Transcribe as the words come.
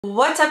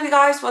What's up, you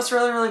guys? What's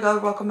really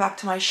good? Welcome back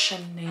to my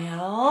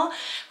channel.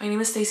 My name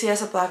is Stacey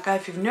as Apodaca.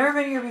 If you've never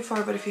been here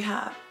before, but if you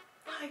have,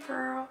 hi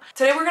girl.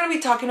 Today we're going to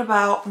be talking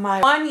about my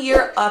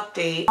 1-year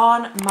update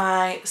on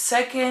my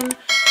second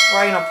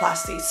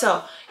rhinoplasty.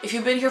 So if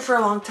you've been here for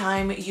a long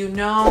time, you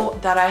know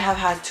that I have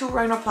had 2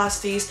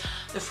 rhinoplasties.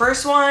 The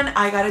first one,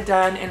 I got it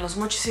done in Los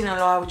Mochis,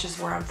 Sinaloa, which is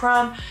where I'm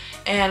from.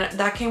 And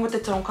that came with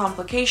its own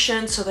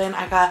complications. So then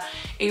I got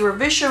a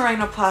revision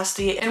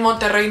rhinoplasty in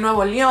Monterrey,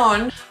 Nuevo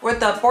León, with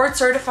the board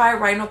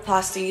certified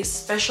rhinoplasty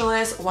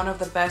specialist, one of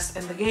the best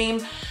in the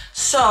game.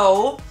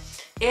 So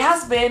it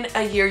has been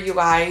a year, you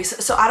guys.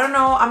 So I don't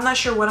know, I'm not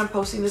sure when I'm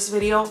posting this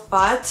video,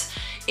 but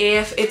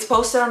if it's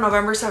posted on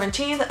November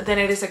 17th, then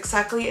it is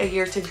exactly a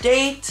year to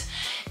date.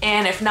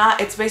 And if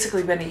not, it's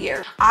basically been a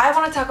year. I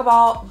want to talk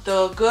about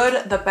the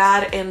good, the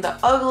bad, and the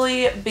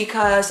ugly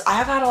because I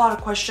have had a lot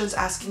of questions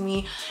asking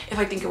me if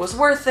I think it was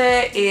worth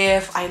it,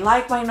 if I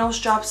like my nose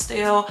job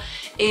still,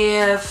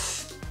 if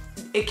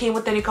it came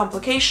with any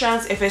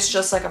complications, if it's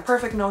just like a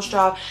perfect nose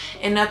job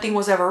and nothing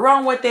was ever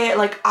wrong with it.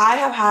 Like, I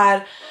have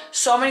had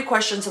so many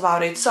questions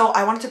about it, so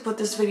I wanted to put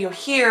this video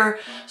here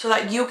so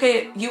that you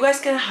guys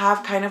can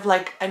have kind of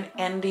like an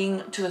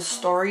ending to the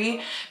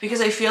story, because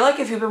I feel like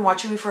if you've been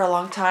watching me for a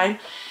long time,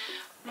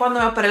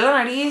 cuando me operé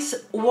la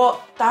nariz, hubo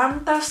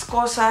tantas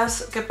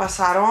cosas que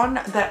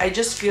pasaron that I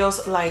just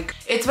feels like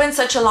it's been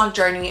such a long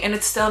journey and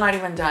it's still not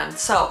even done.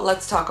 So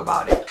let's talk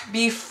about it.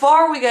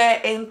 Before we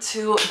get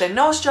into the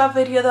nose job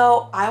video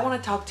though, I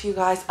want to talk to you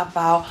guys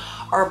about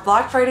our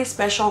Black Friday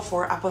special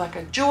for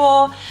Apodaca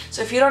Jewel.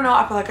 So if you don't know,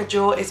 Apodaca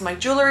Jewel is my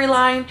jewelry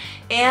line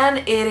and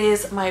it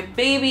is my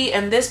baby.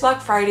 And this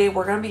Black Friday,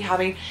 we're going to be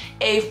having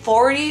a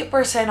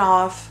 40%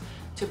 off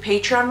to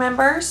Patreon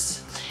members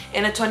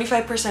and a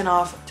 25%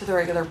 off to the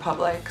regular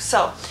public.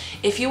 So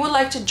if you would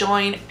like to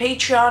join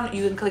Patreon,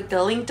 you can click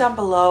the link down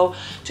below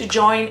to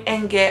join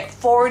and get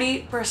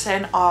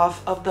 40%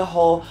 off of the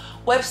whole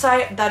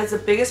website. That is the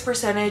biggest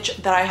percentage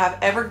that I have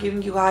ever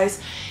given you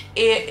guys.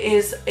 It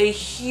is a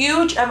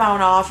huge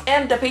amount off,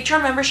 and the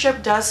Patreon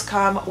membership does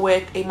come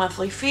with a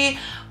monthly fee,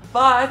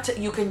 but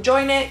you can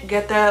join it,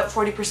 get the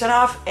 40%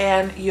 off,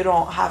 and you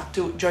don't have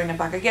to join it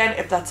back again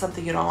if that's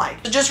something you don't like.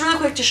 So just really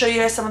quick to show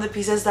you guys some of the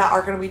pieces that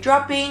are going to be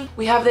dropping.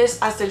 We have this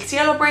Hasta el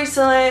Cielo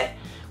bracelet.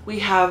 We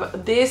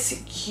have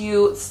this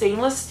cute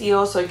stainless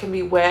steel, so it can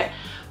be wet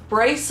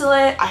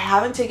bracelet. I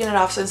haven't taken it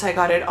off since I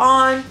got it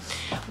on.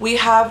 We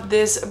have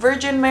this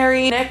Virgin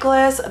Mary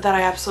necklace that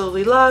I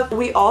absolutely love.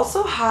 We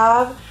also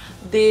have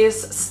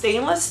this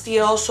stainless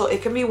steel, so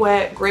it can be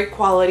wet, great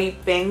quality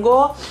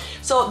bangle.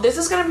 So this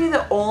is going to be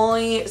the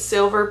only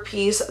silver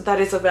piece that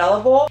is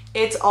available.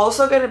 It's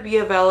also going to be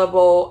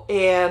available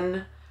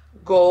in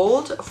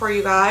gold for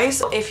you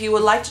guys. If you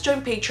would like to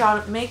join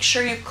Patreon, make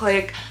sure you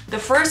click the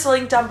first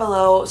link down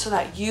below so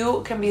that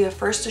you can be the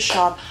first to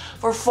shop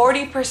for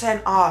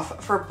 40%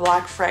 off for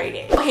Black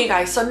Friday. Okay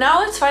guys, so now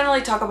let's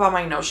finally talk about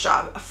my nose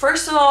job.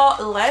 First of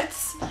all,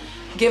 let's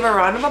give a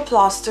round of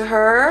applause to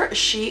her.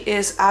 She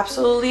is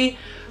absolutely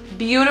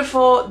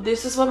beautiful.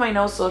 This is what my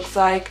nose looks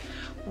like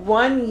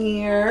 1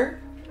 year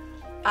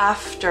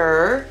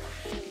after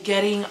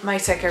getting my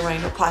second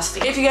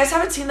rhinoplasty. If you guys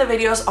haven't seen the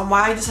videos on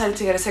why I decided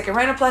to get a second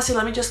rhinoplasty,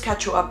 let me just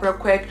catch you up real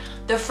quick.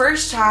 The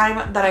first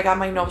time that I got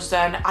my nose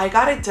done, I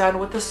got it done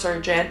with a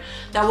surgeon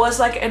that was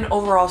like an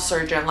overall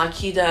surgeon. Like,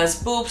 he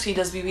does boobs, he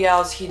does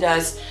BBLs, he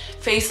does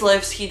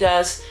facelifts, he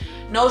does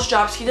nose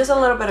jobs, he does a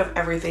little bit of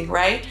everything,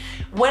 right?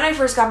 When I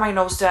first got my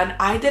nose done,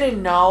 I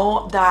didn't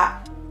know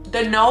that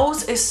the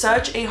nose is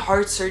such a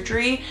hard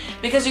surgery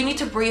because you need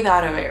to breathe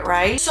out of it,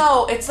 right?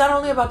 So it's not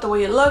only about the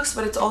way it looks,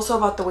 but it's also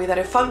about the way that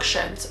it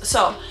functions.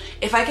 So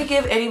if I could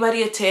give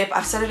anybody a tip,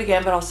 I've said it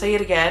again, but I'll say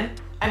it again.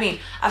 I mean,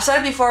 I've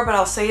said it before, but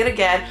I'll say it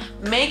again.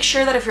 Make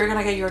sure that if you're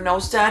gonna get your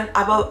nose done,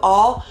 above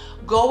all,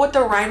 go with the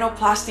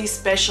rhinoplasty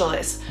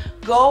specialist.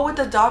 Go with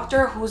the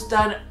doctor who's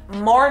done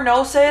more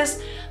noses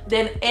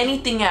than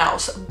anything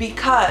else,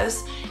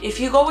 because if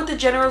you go with the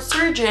general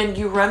surgeon,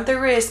 you run the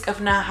risk of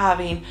not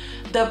having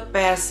the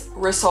best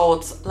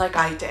results like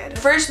I did.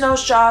 First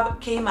nose job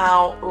came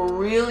out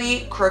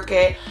really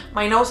crooked.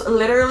 My nose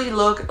literally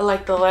looked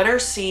like the letter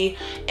C,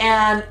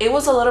 and it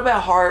was a little bit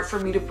hard for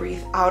me to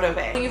breathe out of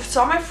it. When you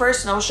saw my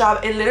first nose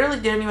job, it literally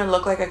didn't even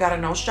look like I got a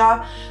nose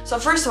job. So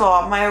first of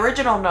all, my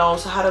original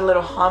nose had a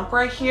little hump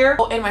right here.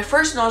 In my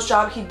first nose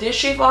job, he did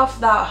shave off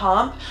that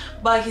hump,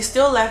 but he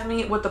still left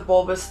me with the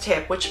bulbous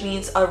tip, which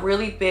means a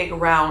really big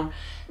round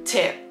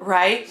tip,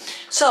 right?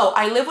 So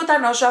I lived with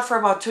that nose job for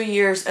about 2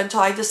 years until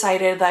I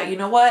decided that, you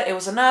know what, it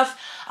was enough.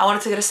 I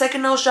wanted to get a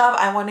second nose job.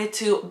 I wanted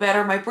to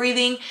better my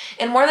breathing,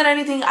 and more than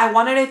anything, I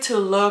wanted it to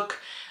look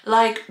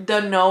like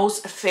the nose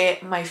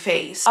fit my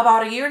face.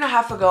 About 1.5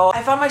 years ago,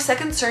 I found my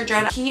second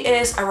surgeon. He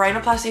is a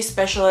rhinoplasty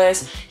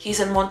specialist.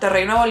 He's in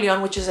Monterrey, Nuevo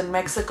León, which is in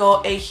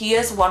Mexico, and he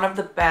is one of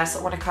the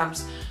best when it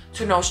comes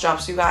to nose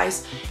jobs, you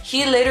guys.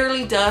 He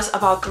literally does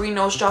about 3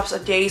 nose jobs a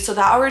day, so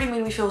that already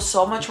made me feel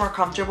so much more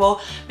comfortable,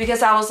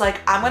 because I was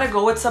like, I'm gonna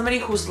go with somebody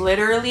whose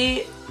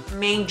literally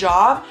main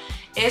job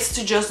is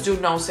to just do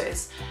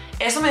noses.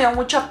 Eso me dio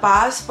mucha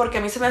paz porque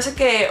a mí se me hace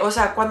que, o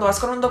sea, cuando vas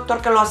con un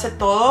doctor que lo hace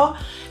todo,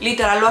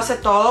 literal lo hace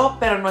todo,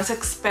 pero no es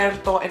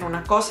experto en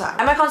una cosa.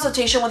 I had my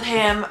consultation with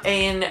him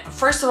and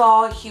first of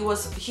all,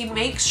 he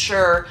makes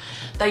sure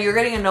that you're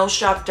getting a nose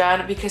job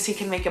done because he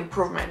can make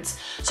improvements.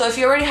 So if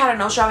you already had a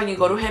nose job and you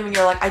go to him and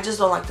you're like, I just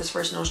don't like this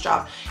first nose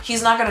job,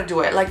 he's not gonna do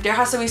it. Like there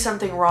has to be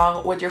something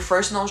wrong with your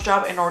first nose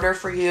job in order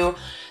for you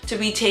to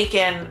be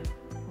taken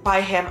by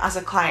him as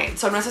a client.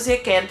 So no es así de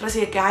que entres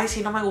y de que, ay,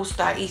 sí, no me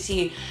gusta y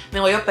sí, me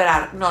voy a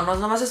operar. No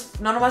nomás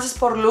es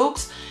por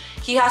looks.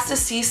 He has to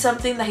see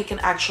something that he can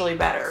actually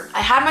better. I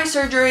had my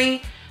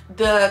surgery.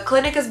 The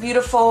clinic is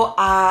beautiful.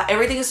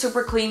 Everything is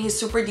super clean. He's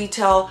super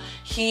detailed.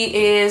 He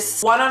is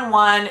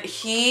one-on-one.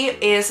 He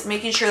is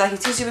making sure that he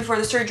sees you before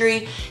the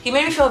surgery. He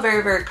made me feel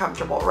very, very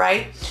comfortable,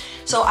 right?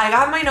 So I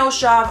got my nose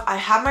job, I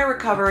had my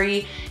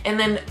recovery, and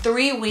then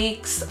 3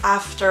 weeks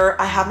after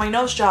I had my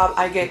nose job,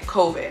 I get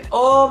COVID.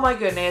 Oh my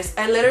goodness,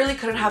 I literally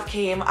couldn't have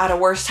came at a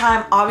worse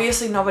time.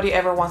 Obviously, nobody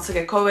ever wants to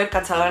get COVID.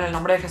 Cancelar en el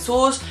nombre de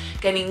Jesús,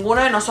 que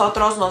ninguno de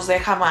nosotros nos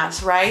deja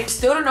más, right?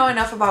 Still don't know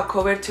enough about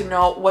COVID to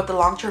know what the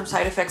long-term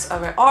side effects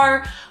of it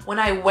are. When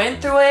I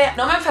went through it,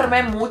 no me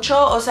enfermé mucho,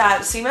 o sea,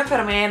 sí me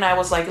enfermé and I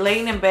was like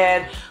laying in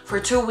bed for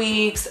 2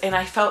 weeks and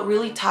I felt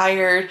really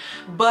tired,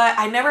 but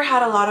I never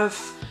had a lot of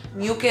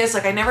mucus,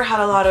 like I never had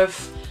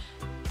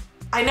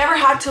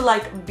to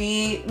like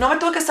be, no me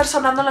tuve que estar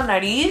sonando la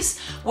nariz,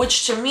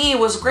 which to me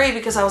was great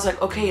because I was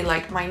like, okay,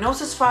 like my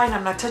nose is fine,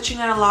 I'm not touching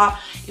it a lot,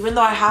 even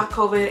though I have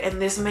COVID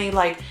and this may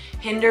like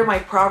hinder my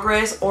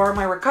progress or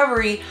my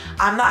recovery,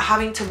 I'm not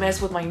having to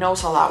mess with my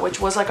nose a lot, which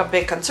was like a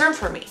big concern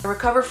for me. I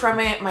recovered from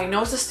it, my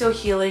nose is still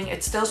healing,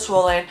 it's still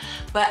swollen,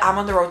 but I'm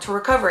on the road to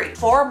recovery.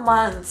 4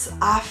 months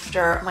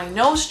after my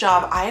nose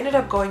job, I ended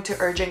up going to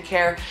urgent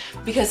care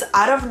because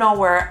out of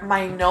nowhere,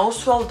 my nose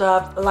swelled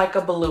up like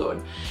a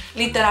balloon.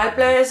 Literal,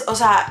 plebes, o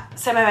sea,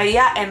 se me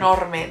veía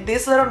enorme.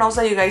 This little nose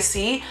that you guys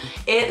see,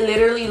 it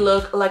literally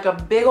looked like a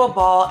big old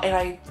ball, and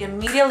I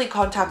immediately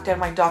contacted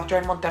my doctor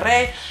in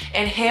Monterrey,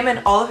 and him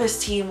and all of his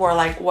team were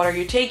like, what are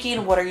you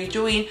taking? What are you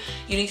doing?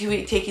 You need to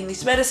be taking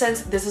these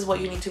medicines. This is what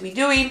you need to be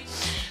doing.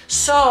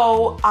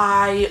 So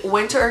I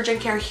went to urgent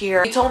care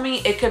here. He told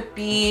me it could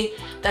be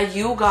that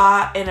you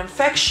got an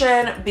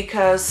infection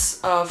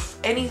because of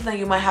anything that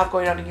you might have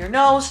going on in your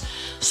nose.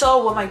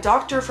 So what my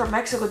doctor from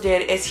Mexico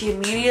did is he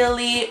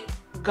immediately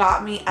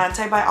got me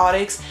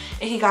antibiotics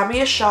and he got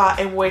me a shot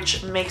in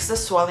which makes the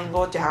swelling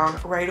go down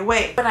right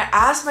away. When I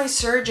asked my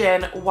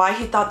surgeon why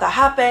he thought that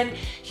happened,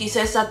 he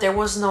says that there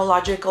was no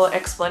logical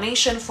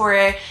explanation for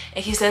it,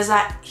 and he says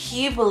that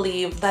he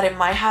believed that it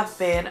might have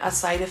been a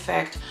side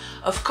effect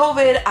of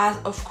COVID. As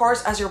of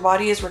course, as your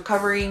body is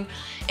recovering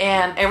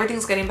and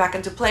everything's getting back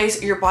into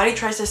place, your body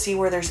tries to see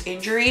where there's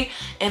injury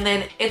and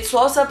then it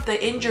swells up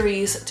the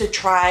injuries to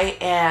try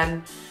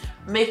and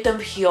make them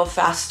heal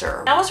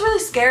faster. I was really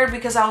scared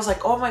because I was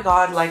like, oh my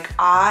god, like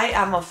I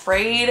am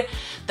afraid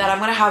that I'm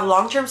gonna have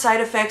long-term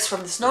side effects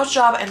from this nose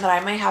job and that I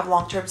may have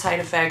long-term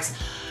side effects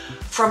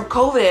from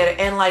COVID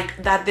and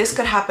like that this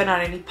could happen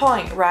at any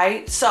point,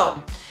 right?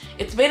 So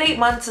it's been 8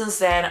 months since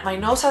then. My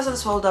nose hasn't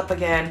swelled up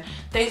again.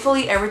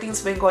 Thankfully,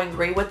 everything's been going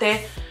great with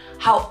it.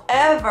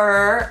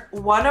 However,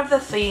 one of the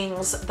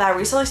things that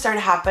recently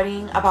started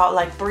happening about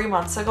like 3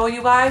 months ago,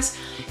 you guys,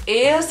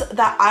 is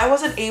that I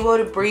wasn't able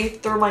to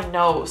breathe through my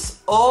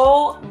nose.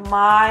 Oh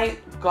my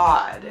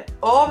god.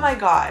 Oh my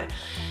god.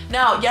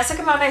 Now, ya sé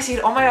que me van a decir,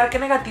 oh my god, qué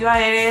negativa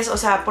eres, o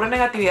sea, pura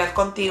negatividad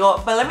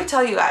contigo. But let me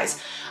tell you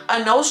guys,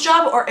 a nose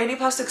job or any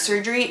plastic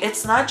surgery,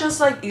 it's not just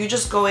like you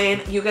just go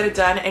in, you get it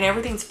done, and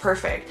everything's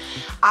perfect.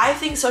 I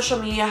think social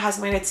media has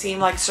made it seem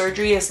like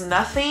surgery is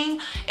nothing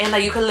and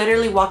that you can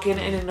literally walk in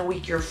and in a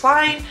week you're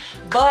fine.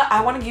 But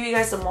I want to give you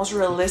guys the most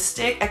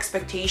realistic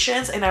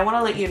expectations, and I want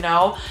to let you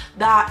know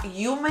that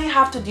you may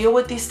have to deal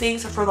with these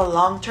things for the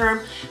long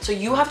term, so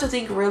you have to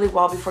think really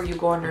well before you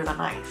go under the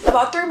knife.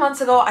 About 3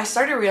 months ago, I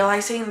started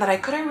realizing that I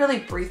couldn't really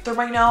breathe through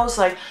my nose.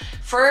 Like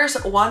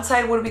first one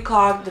side would be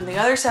clogged, then the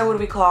other side would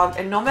be clogged,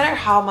 and no matter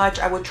how much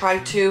I would try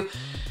to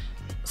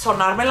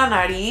sonarme la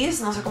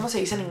nariz, no sé cómo se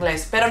dice en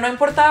inglés, pero no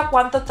importaba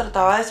cuánto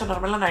trataba de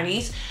sonarme la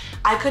nariz,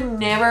 I could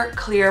never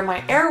clear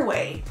my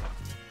airway.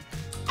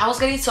 I was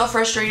getting so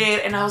frustrated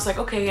and I was like,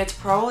 okay, it's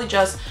probably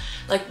just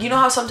like, you know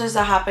how sometimes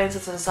that happens,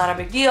 it's not a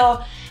big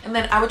deal. And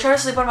then I would try to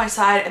sleep on my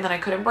side and then I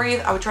couldn't breathe.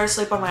 I would try to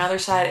sleep on my other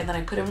side and then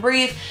I couldn't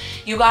breathe.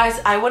 You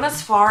guys, I went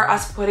as far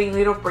as putting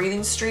little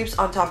breathing strips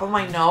on top of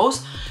my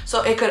nose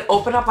so it could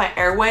open up my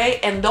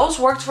airway, and those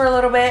worked for a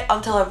little bit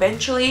until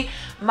eventually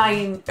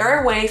my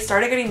airway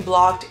started getting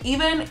blocked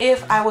even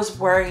if I was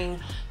wearing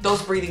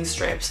those breathing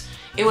strips.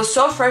 It was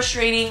so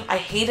frustrating. I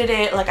hated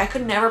it. Like I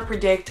could never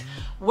predict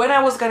when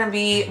I was gonna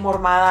be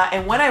mormada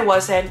and when I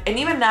wasn't, and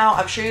even now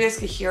I'm sure you guys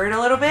can hear it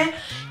a little bit,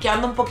 que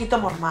ando un poquito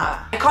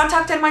mormada. I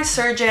contacted my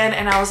surgeon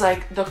and I was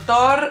like,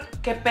 doctor,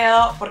 ¿qué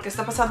pedo? ¿Por qué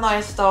está pasando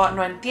esto?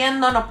 No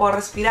entiendo, no puedo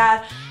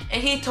respirar.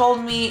 And he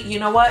told me, you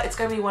know what, it's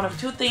gonna be one of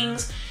two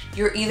things.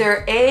 You're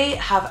either A,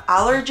 have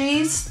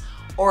allergies,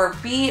 or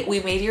B,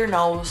 we made your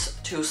nose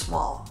too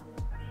small.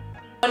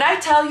 When I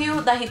tell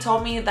you that he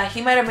told me that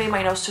he might have made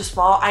my nose too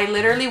small, I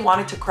literally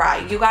wanted to cry.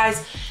 You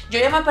guys, yo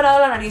ya me he operado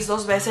la nariz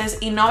 2 veces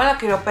y no me la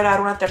quiero operar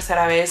una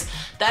tercera vez.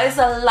 That is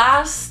the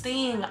last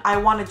thing I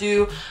want to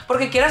do.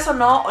 Porque quieras o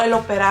no, el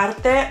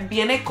operarte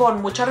viene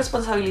con mucha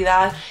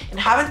responsabilidad and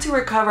having to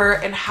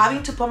recover and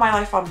having to put my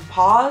life on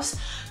pause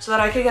so that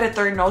I could get a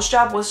 3rd nose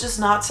job was just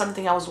not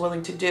something I was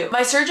willing to do.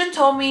 My surgeon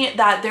told me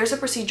that there's a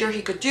procedure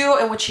he could do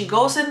in which he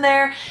goes in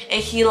there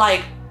and he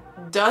like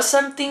does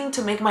something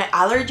to make my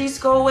allergies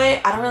go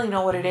away. I don't really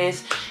know what it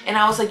is. And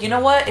I was like, you know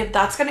what? If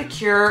that's gonna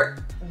cure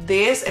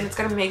this and it's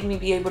gonna make me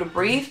be able to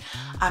breathe,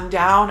 I'm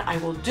down. I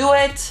will do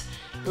it.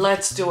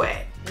 Let's do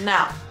it.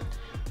 Now,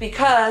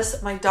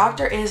 because my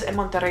doctor is in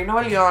Monterrey,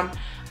 Nuevo León,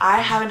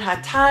 I haven't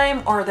had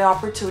time or the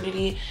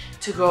opportunity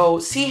to go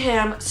see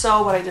him.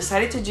 So what I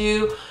decided to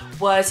do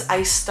was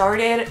I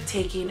started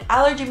taking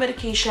allergy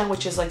medication,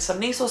 which is like some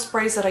nasal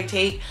sprays that I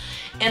take,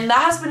 and that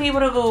has been able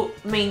to go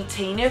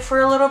maintain it for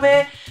a little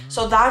bit.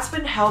 So that's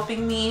been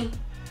helping me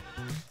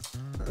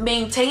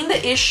maintain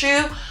the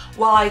issue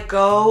while I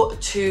go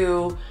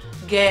to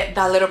get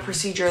that little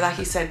procedure that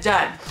he said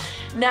done.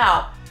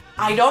 Now,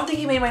 I don't think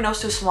he made my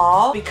nose too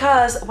small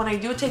because when I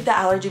do take the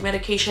allergy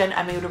medication,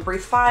 I'm able to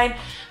breathe fine.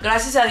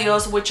 Gracias a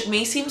Dios, which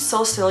may seem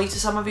so silly to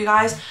some of you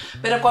guys,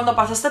 pero cuando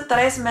pasaste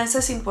 3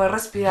 meses sin poder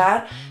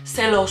respirar,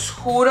 se los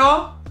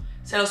juro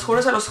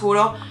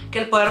que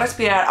el poder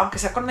respirar, aunque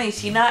sea con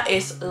medicina,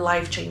 is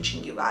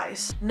life-changing, you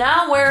guys.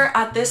 Now we're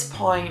at this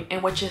point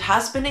in which it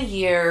has been a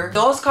year.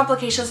 Those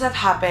complications have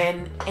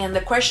happened, and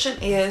the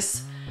question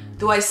is,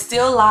 do I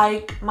still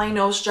like my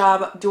nose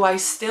job? Do I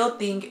still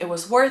think it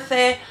was worth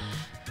it?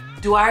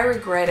 Do I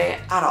regret it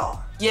at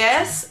all?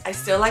 Yes, I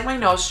still like my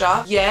nose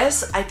job.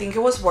 Yes, I think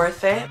it was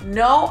worth it.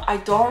 No, I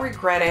don't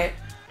regret it.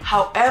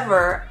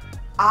 However,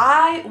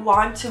 I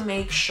want to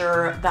make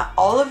sure that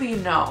all of you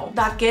know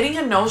that getting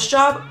a nose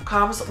job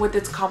comes with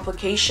its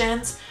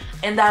complications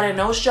and that a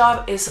nose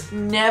job is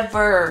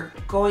never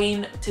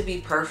going to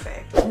be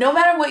perfect. No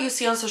matter what you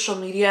see on social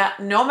media,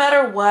 no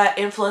matter what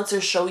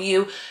influencers show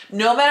you,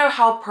 no matter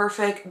how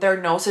perfect their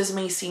noses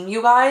may seem,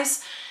 you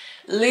guys,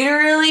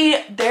 literally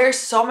there's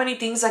so many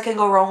things that can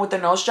go wrong with the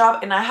nose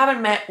job, and I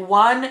haven't met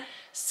one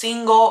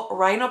single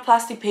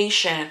rhinoplasty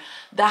patient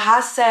that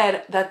has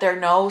said that their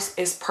nose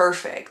is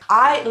perfect.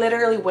 I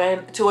literally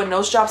went to a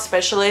nose job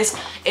specialist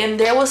and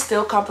there was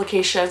still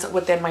complications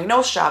within my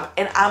nose job,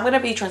 and I'm gonna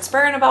be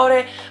transparent about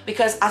it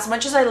because as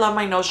much as I love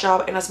my nose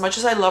job and as much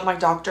as I love my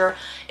doctor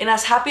and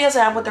as happy as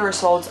I am with the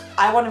results,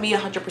 I want to be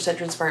 100%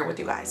 transparent with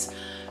you guys.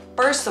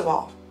 First of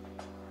all,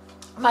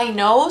 my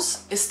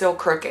nose is still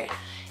crooked.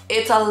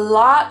 It's a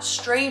lot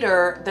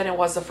straighter than it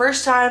was the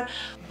first time,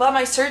 but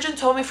my surgeon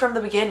told me from the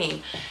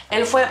beginning.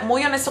 Él fue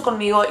muy honesto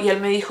conmigo y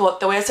él me dijo,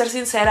 te voy a ser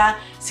sincera,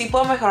 sí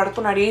puedo mejorar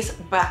tu nariz,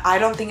 but I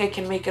don't think I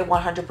can make it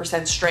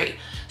 100% straight.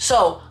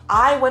 So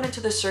I went into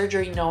the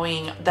surgery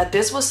knowing that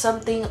this was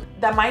something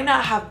that might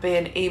not have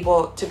been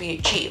able to be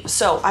achieved.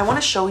 So I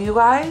want to show you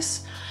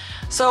guys.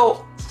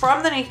 So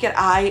from the naked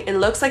eye, it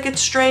looks like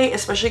it's straight,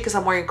 especially because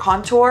I'm wearing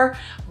contour.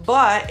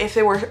 But if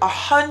it were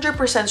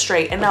 100%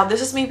 straight, and now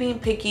this is me being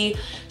picky,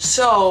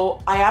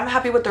 so I am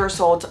happy with the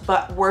result,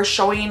 but we're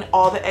showing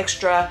all the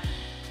extra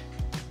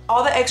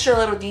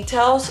little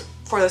details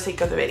for the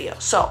sake of the video.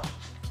 So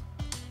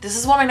this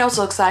is what my nose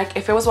looks like.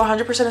 If it was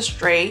 100%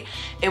 straight,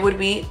 it would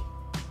be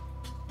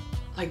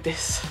like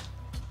this.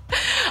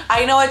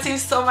 I know it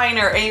seems so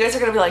minor, and you guys are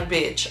gonna be like,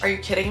 bitch, are you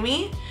kidding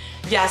me?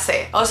 Ya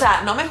sé, o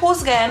sea, no me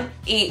juzguen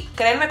y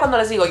créanme cuando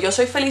les digo, yo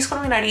soy feliz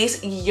con mi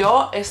nariz y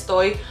yo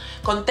estoy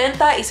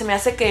contenta y se me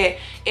hace que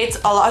it's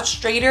a lot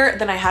straighter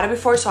than I had it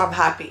before, so I'm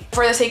happy.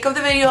 For the sake of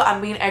the video,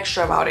 I'm being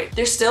extra about it.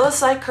 There's still a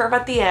slight curve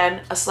at the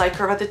end, a slight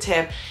curve at the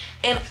tip,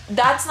 and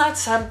that's not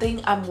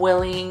something I'm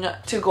willing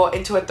to go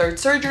into a 3rd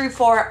surgery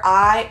for.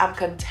 I am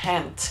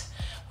content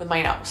with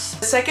my nose.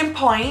 The second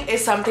point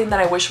is something that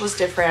I wish was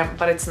different,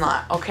 but it's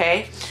not,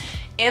 okay?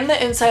 In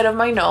the inside of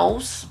my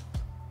nose,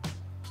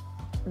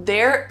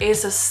 there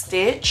is a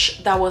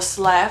stitch that was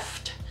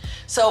left.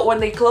 So when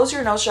they close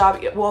your nose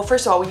job, well,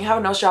 first of all, when you have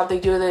a nose job, they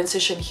do the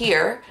incision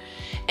here.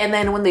 And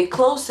then when they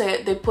close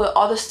it, they put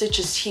all the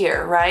stitches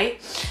here,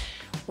 right?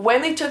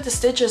 When they took the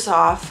stitches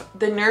off,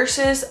 the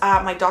nurses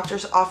at my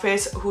doctor's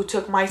office who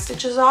took my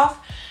stitches off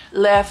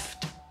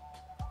left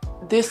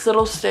this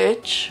little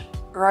stitch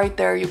right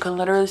there. You can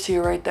literally see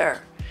it right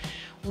there,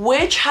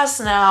 which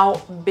has now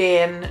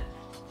been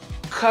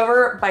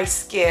covered by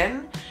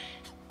skin.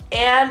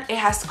 And it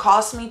has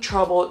caused me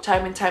trouble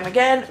time and time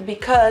again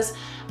because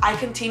I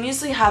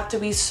continuously have to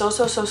be so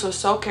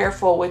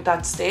careful with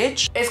that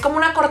stitch. Es como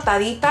una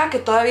cortadita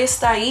que todavía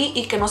está ahí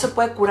y que no se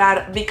puede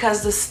curar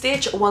because the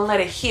stitch won't let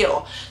it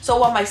heal. So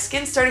what my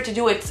skin started to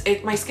do,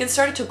 my skin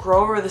started to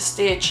grow over the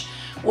stitch,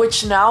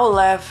 which now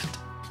left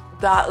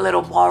that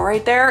little ball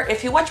right there.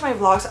 If you watch my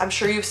vlogs, I'm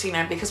sure you've seen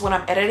it because when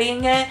I'm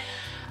editing it,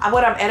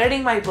 when I'm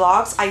editing my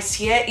vlogs, I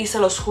see it y se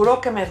los juro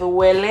que me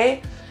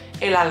duele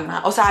el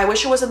alma. O sea, I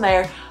wish it wasn't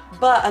there.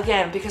 But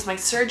again, because my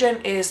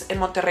surgeon is in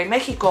Monterrey,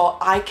 Mexico,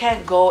 I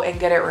can't go and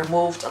get it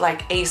removed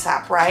like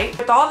ASAP, right?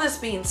 With all this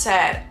being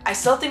said, I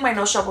still think my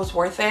nose job was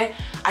worth it.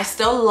 I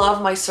still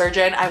love my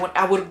surgeon.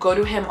 I would go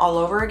to him all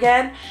over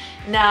again.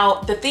 Now,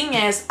 the thing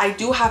is, I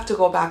do have to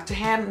go back to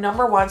him,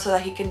 number one, so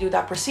that he can do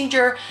that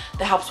procedure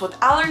that helps with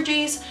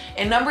allergies,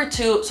 and number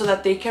two, so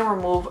that they can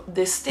remove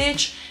this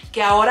stitch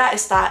que ahora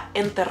está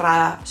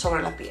enterrada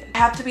sobre la piel. I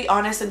have to be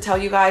honest and tell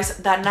you guys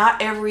that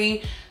not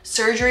every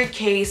surgery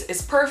case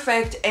is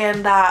perfect,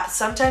 and that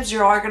sometimes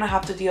you are gonna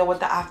have to deal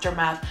with the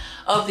aftermath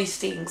of these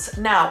things.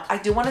 Now, I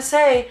do wanna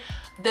say,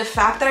 the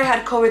fact that I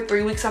had COVID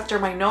 3 weeks after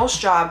my nose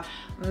job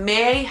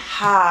may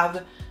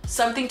have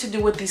something to do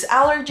with these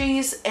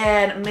allergies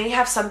and may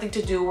have something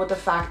to do with the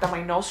fact that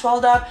my nose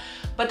swelled up,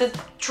 but the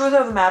truth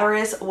of the matter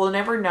is we'll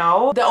never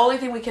know. The only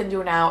thing we can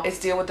do now is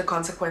deal with the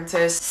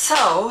consequences.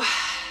 So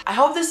I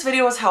hope this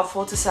video was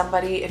helpful to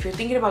somebody. If you're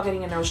thinking about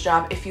getting a nose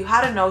job, if you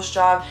had a nose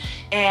job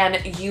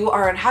and you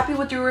are unhappy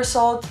with your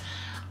results,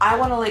 I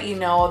want to let you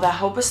know that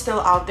hope is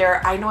still out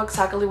there. I know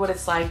exactly what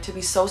it's like to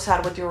be so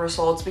sad with your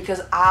results, because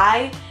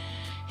I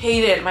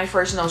hated my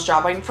first nose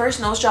job. My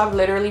first nose job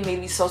literally made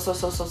me so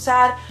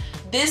sad.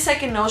 This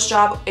second nose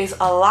job is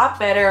a lot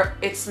better.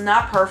 It's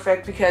not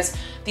perfect, because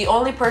the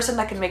only person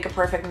that can make a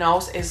perfect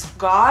nose is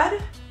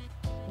God.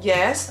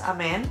 Yes,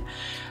 amen.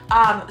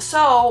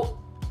 So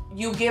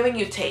you give and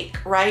you take,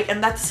 right?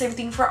 And that's the same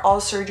thing for all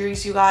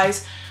surgeries, you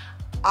guys.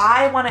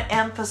 I want to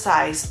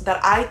emphasize that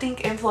I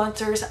think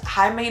influencers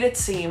have made it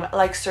seem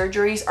like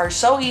surgeries are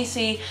so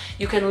easy.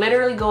 You can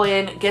literally go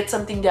in, get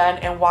something done,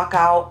 and walk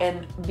out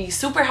and be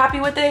super happy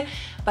with it.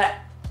 But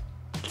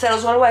se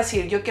los vuelvo a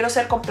decir, yo quiero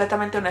ser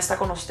completamente honesta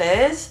con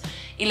ustedes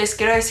y les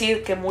quiero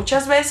decir que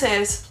muchas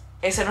veces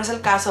ese no es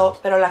el caso,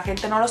 pero la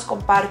gente no los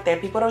comparte.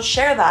 People don't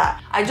share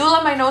that. I do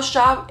love my nose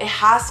job. It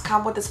has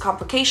come with its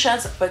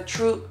complications, but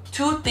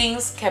two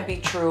things can be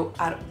true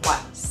at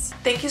once.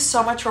 Thank you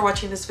so much for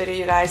watching this video,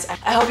 you guys.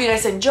 I hope you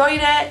guys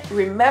enjoyed it.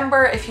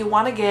 Remember, if you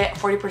want to get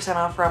 40%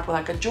 off for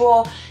Apodaca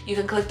Jewel, you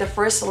can click the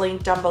first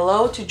link down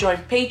below to join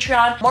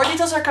Patreon. More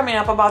details are coming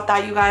up about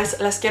that, you guys.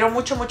 Las quiero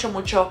mucho, mucho,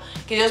 mucho.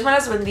 Que Dios me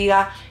las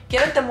bendiga.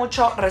 Quiérete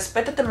mucho,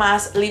 respétate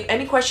más. Leave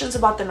any questions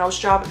about the nose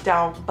job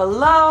down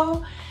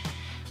below.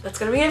 That's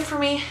gonna be it for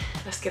me.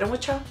 Las quiero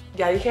mucho.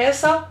 Ya dije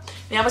eso.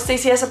 Me llamo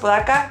Stacey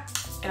Apodaca,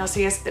 and I'll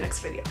see you guys in the next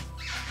video.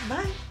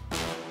 Bye.